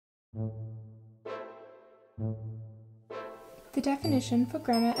The definition for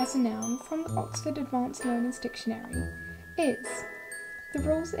grammar as a noun from the Oxford Advanced Learners Dictionary is the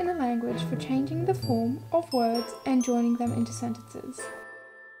rules in a language for changing the form of words and joining them into sentences.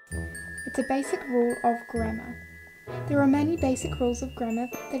 It's a basic rule of grammar. There are many basic rules of grammar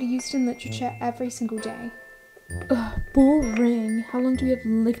that are used in literature every single day. Ugh, boring. How long do we have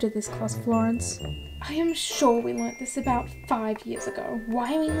left at this class, Florence? I am sure we learnt this about 5 years ago.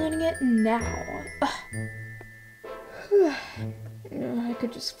 Why are we learning it now? I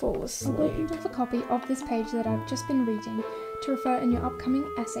could just fall asleep. I'll open up a copy of this page that I've just been reading to refer in your upcoming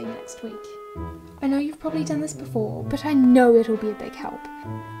essay next week. I know you've probably done this before, but I know it'll be a big help.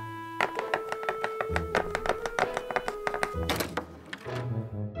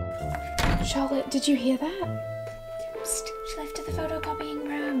 Charlotte, did you hear that? Psst, she left to the photocopying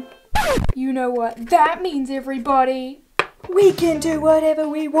room. You know what that means, everybody. We can do whatever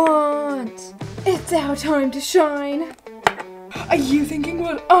we want. It's our time to shine. Are you thinking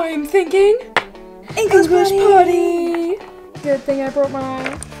what I'm thinking? English party! Good thing I brought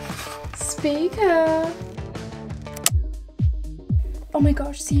my speaker. Oh my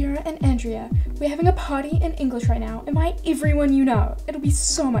gosh, Sierra and Andrea, we're having a party in English right now. Invite everyone you know. It'll be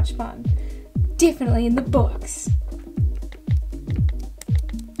so much fun. Definitely in the books.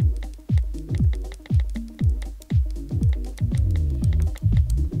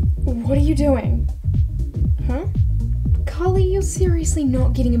 What are you doing? Huh? Carly, you're seriously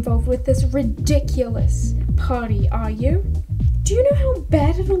not getting involved with this ridiculous party, are you? Do you know how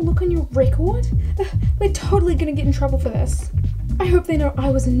bad it'll look on your record? We're totally gonna get in trouble for this. I hope they know I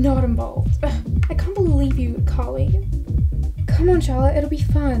was not involved. I can't believe you, Carly. Come on, Charlotte, it'll be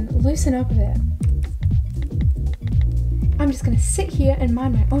fun. Loosen up a bit. I'm just gonna sit here and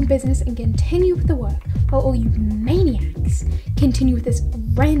mind my own business and continue with the work, while all you maniacs continue with this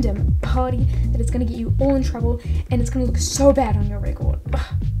random party that is gonna get you all in trouble and it's gonna look so bad on your record.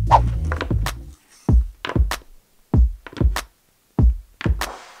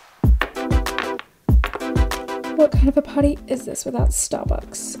 What kind of a party is this without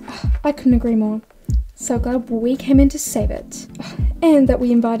Starbucks? I couldn't agree more. So glad we came in to save it. And that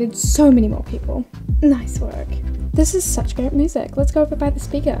we invited so many more people. Nice work. This is such great music. Let's go over by the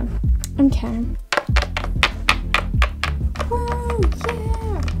speaker. Okay. Woo,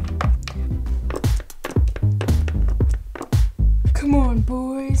 yeah! Come on,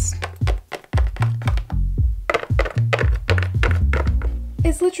 boys.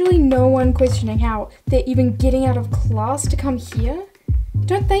 There's literally no one questioning how they're even getting out of class to come here.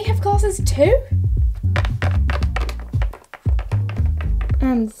 Don't they have classes too?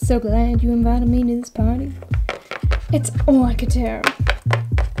 I'm so glad you invited me to this party. It's all I could do.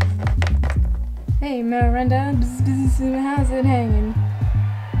 Hey Miranda, how's it hanging?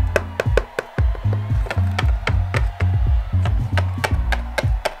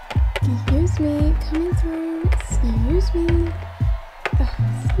 Excuse me, coming through. Excuse me.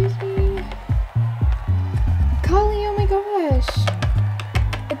 Excuse me. Carly, oh my gosh.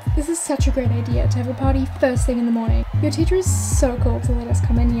 This is such a great idea to have a party first thing in the morning. Your teacher is so cool to let us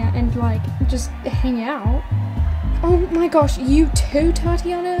come in here and like just hang out. Oh my gosh, you too,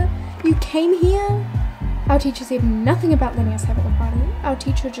 Tatiana? You came here? Our teacher said nothing about letting us have a party. Our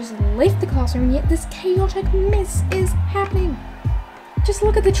teacher just left the classroom and yet this chaotic mess is happening. Just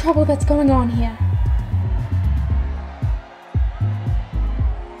look at the trouble that's going on here.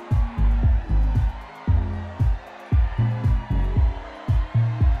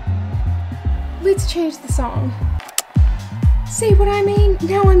 Let's change the song. See what I mean?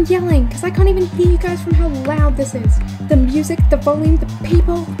 Now I'm yelling because I can't even hear you guys from how loud this is. The music, the volume, the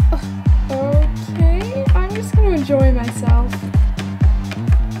people. Ugh. Okay, I'm just gonna enjoy myself.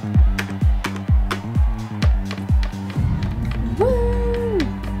 Woo!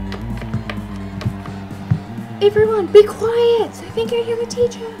 Everyone, be quiet! I think I hear the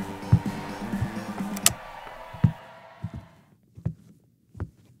teacher.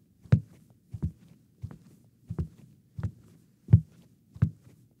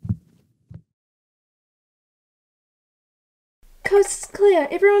 Coast is clear.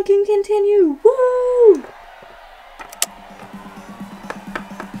 Everyone can continue. Woo!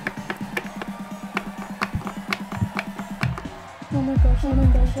 Oh my gosh, oh my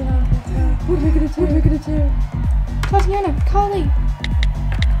gosh, oh my gosh. What am I gonna do? What am I gonna do? Tatiana, Carly!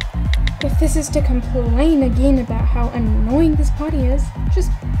 If this is to complain again about how annoying this party is,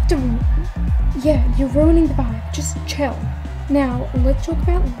 just don't. Yeah, you're ruining the vibe. Just chill. Now, let's talk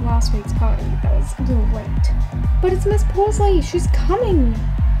about last week's party. That was great. But it's Miss Pawsley. She's coming.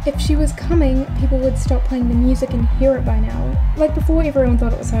 If she was coming, people would stop playing the music and hear it by now. Like before, everyone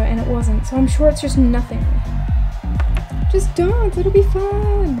thought it was her and it wasn't, so I'm sure it's just nothing. Just dance, it'll be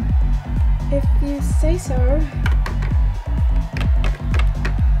fun. If you say so.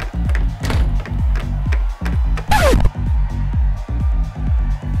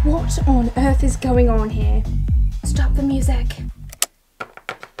 What on earth is going on here? Stop the music.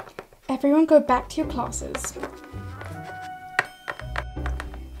 Everyone go back to your classes.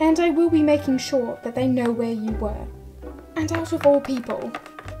 And I will be making sure that they know where you were. And out of all people.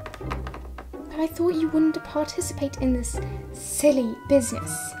 But I thought you wouldn't participate in this silly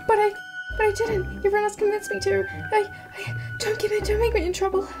business. But I didn't. Everyone else convinced me to. Don't make me in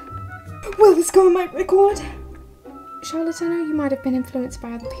trouble. Will this go on my record? Charlotte, I know you might have been influenced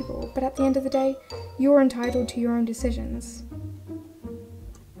by other people, but at the end of the day, you're entitled to your own decisions.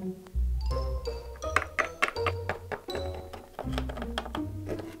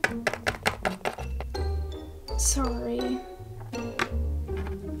 Sorry.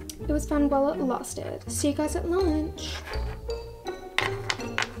 It was fun while it lasted. See you guys at lunch.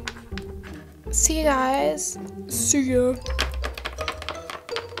 See you guys. See ya.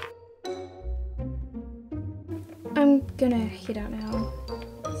 I'm gonna head out now.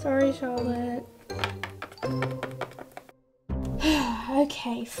 Sorry, Charlotte.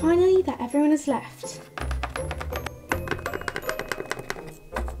 Okay, finally that everyone has left.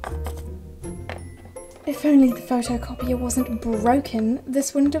 If only the photocopier wasn't broken,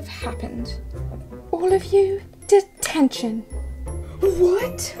 this wouldn't have happened. All of you, detention.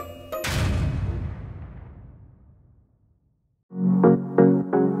 What?